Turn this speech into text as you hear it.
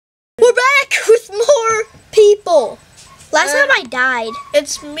We're back with more people. Last time I died.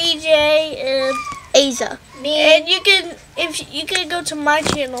 It's me, Jay, and Aza. Me. And you can go to my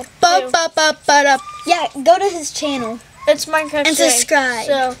channel. Yeah, go to his channel. It's Minecraft and Jay. subscribe.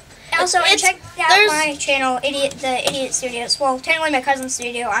 So also check out my channel, the Idiot Studios. Well, technically my cousin's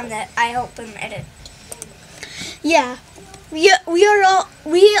studio. I help him edit. Yeah. We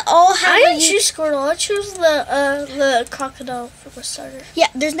all have. I didn't choose Squirtle. I chose the crocodile for the starter. Yeah,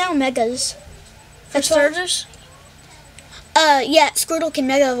 there's now megas. For starters? Yeah, Squirtle can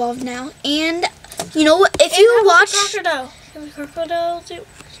mega evolve now. And you know what? If you watch crocodile. Can the crocodile do?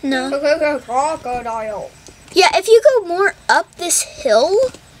 No. Crocodile. Yeah, if you go more up this hill,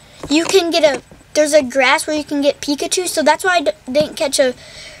 you can get there's a grass where you can get Pikachu. So that's why I didn't catch a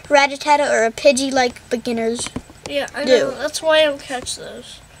Rattata or a Pidgey like beginners. Yeah, I know. That's why I don't catch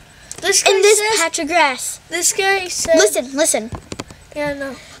those. This guy in this patch of grass. This guy said... Listen. Yeah,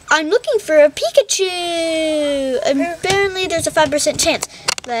 no. I'm looking for a Pikachu. Apparently, there's a 5% chance.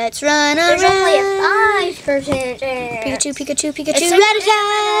 Let's run around. There's only a 5% chance. Pikachu.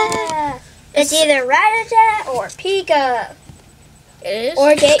 Rattata. It's either Rattata or Pika. It is?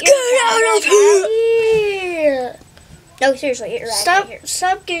 Or get out of here. No, seriously, get your Rattata here.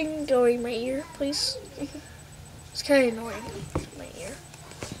 Stop going in my ear, please. It's kind of annoying. My ear.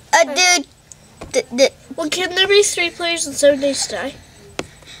 Dude. Well, can there be 3 players and 7 days to die?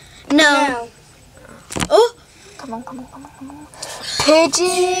 No. Oh. Come on.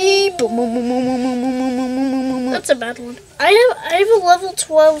 Pidgey. That's a bad one. I have a level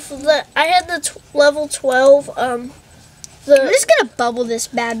 12. I had the level 12. I'm just gonna bubble this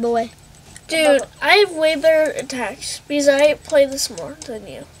bad boy. Dude, I have way better attacks because I play this more than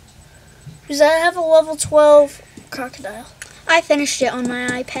you. Because I have a level 12 crocodile. I finished it on my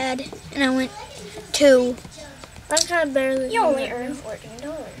iPad and I went 2. I'm kind of better than you. You only earned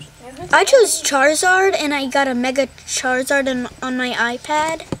 $14. I chose Charizard and I got a Mega Charizard on my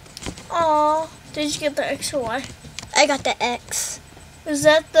iPad. Aw, did you get the X or Y? I got the X. Is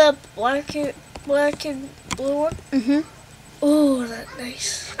that the black and blue one? Mhm. Ooh, that's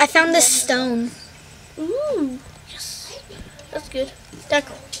nice. I found this stone. Ooh, yes, that's good.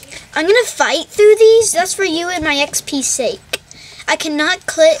 Deco. I'm gonna fight through these. That's for you and my XP sake. I cannot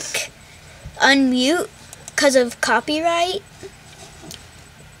click unmute because of copyright.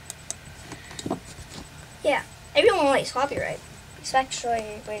 Yeah, everyone likes copyright,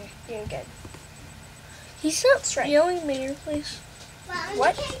 especially when you get. He's not yelling in my ear, please.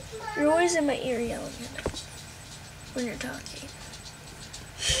 What? You're always in my ear yelling at me when you're talking.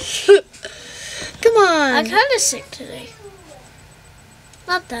 Come on. I'm kind of sick today.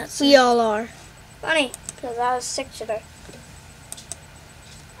 Not that sick. We all are. Funny, because I was sick today.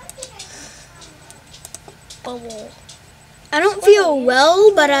 Bubble. I don't feel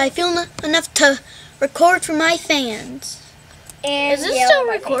well, but I feel enough to record for my fans. And is this still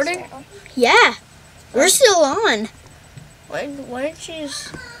recording? Yeah, we're still on. Why didn't you just...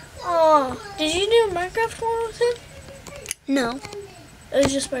 Oh, did you do a Minecraft one with him? No. It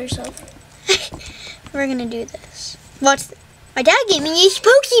was just by yourself. We're gonna do this. Watch. My dad gave me these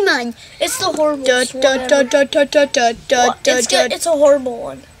Pokemon. It's the horrible one. It's a horrible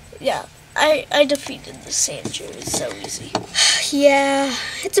one. Yeah. I defeated the Sandshrew. It's so easy. Yeah,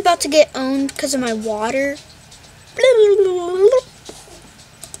 it's about to get owned because of my water.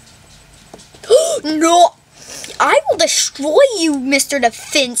 No, I will destroy you, Mr.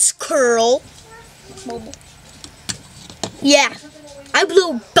 Defense Curl. Yeah, I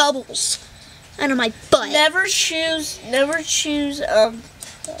blew bubbles out of my butt. Never choose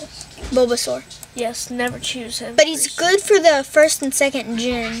Bulbasaur. Yes, never choose him. But he's good for the 1st and 2nd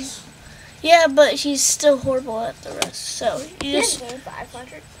gen. Yeah, but he's still horrible at the rest. So you just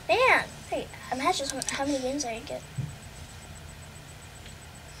 500. Man, hey, imagine how many wins I get.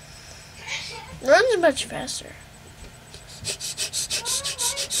 runs much faster.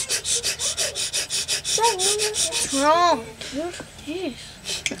 What's wrong, dude? Jeez.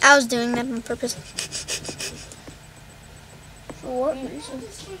 I was doing that on purpose. For what reason?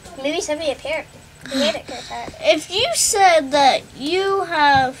 Maybe somebody a parrot. Made it If you said that you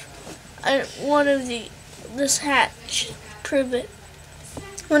have one of this hat, prove it.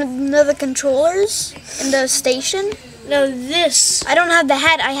 One of the controllers in the station? No, this. I don't have the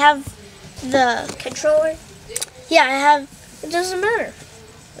hat. I have the controller. Yeah, I have. It doesn't matter.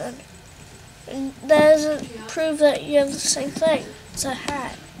 And that doesn't prove that you have the same thing. It's a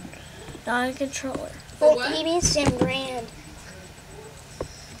hat, not a controller. Well, he means same brand.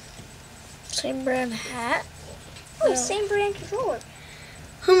 Same brand hat? Oh, No. same brand controller.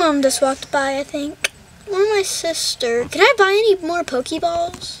 Her mom just walked by, I think. Or my sister. Can I buy any more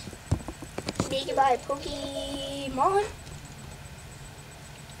Pokeballs? You can buy Pokemon.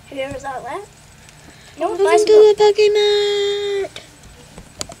 Have you ever thought of that? No, Welcome to the Pokemon.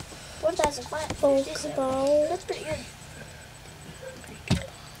 1,000 flat. Pokeball. That's pretty good.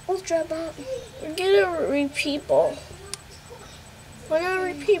 Ultra Ball. Get a repeat ball. Why not a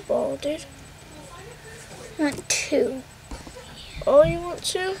repeat ball, dude? I want 2. Oh, you want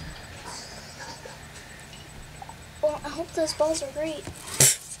to? Well, I hope those balls are great.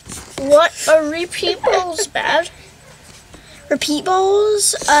 What? A repeat ball's bad? Repeat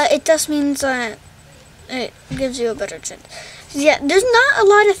balls, it just means that it gives you a better chance. Yeah, there's not a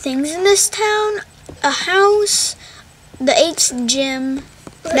lot of things in this town. A house, the 8th gym,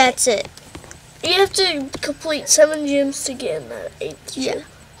 that's it. You have to complete 7 gyms to get in that 8th gym. Yeah.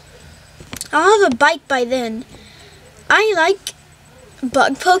 I'll have a bike by then. I like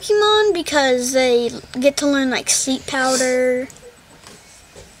bug Pokemon because they get to learn like sleep powder.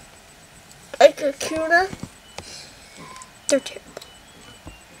 Like a Kuna, They're terrible.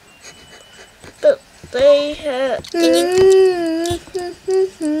 but they have...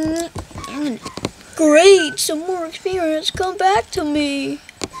 Great, some more experience. Come back to me.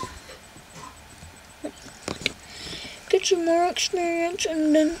 Get some more experience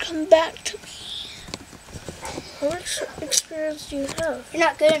and then come back to me. How much experience do you have? You're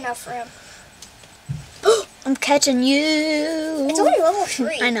not good enough for him. I'm catching you. It's only level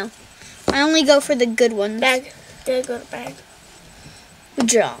 3. I know. I only go for the good ones. Bag. Did I go to bag?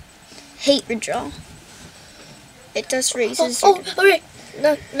 Withdraw. Hate withdraw. It just raises Oh, your... okay.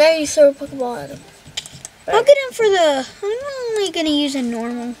 Now you throw a Pokeball at him. I'll get him for the... I'm only going to use a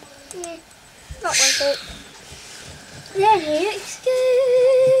normal. Not worth it. Then you escape.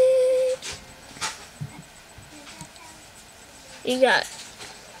 You got...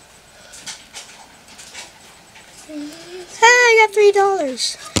 Hey, I got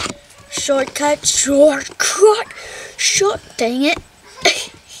 $3. Shortcut. Dang it.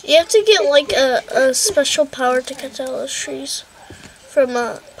 You have to get like a special power to catch all those trees from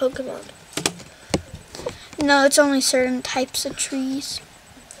Pokemon. No, it's only certain types of trees.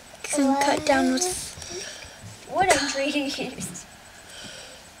 You can cut down with... Wooden trees.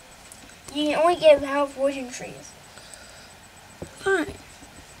 You can only get power of wooden trees. Fine.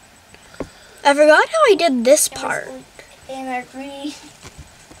 I forgot how I did this part. And they're green.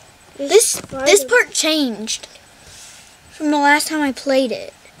 This part changed from the last time I played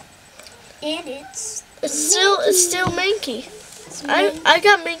it. And it's still Mankey. I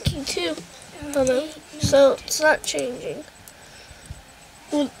got Mankey too. So it's not changing.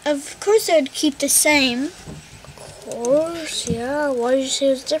 Well, of course I would keep the same. Of course, yeah. Why did you say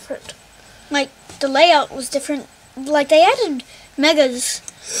it was different? Like, the layout was different. Like, they added Megas,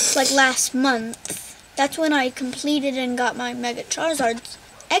 like, last month. That's when I completed and got my Mega Charizard's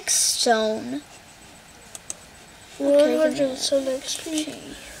X Zone. Okay, 100 so next week.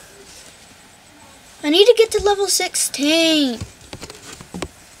 I need to get to level 16.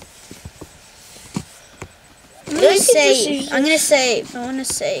 I'm gonna save. I'm gonna save. I wanna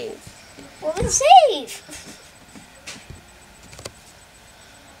save. Well, then save.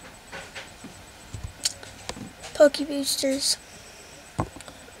 Poke Boosters.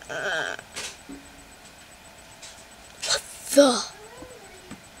 What the?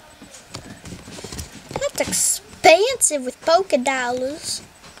 That's expensive with Poke Dollars.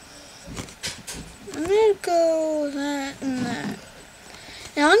 I'm gonna go that and that.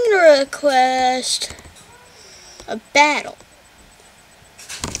 Now I'm gonna request a battle.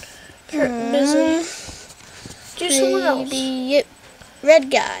 Misery. Do someone else. Yep.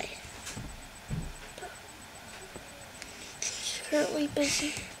 Red guy. Currently busy.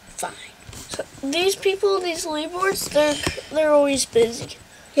 Fine. So these people, these leaderboards, they're always busy.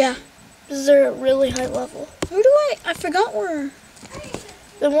 Yeah. Because they're at really high level. Where do I forgot where.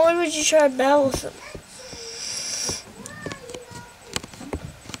 Then why would you try to battle with them?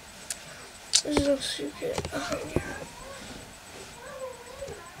 There's no secret behind here.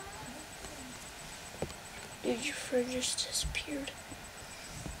 Dude, your friend just disappeared.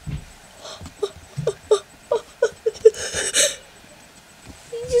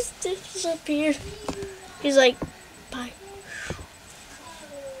 He just disappeared. He's like, bye.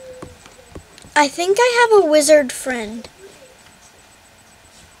 I think I have a wizard friend.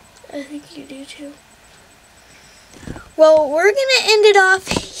 I think you do too. Well, we're gonna end it off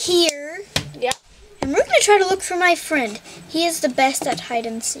here. Yeah. And we're gonna try to look for my friend. He is the best at hide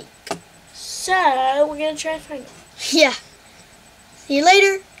and seek. So, we're gonna try to find him. Yeah. See you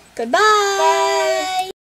later. Goodbye. Bye.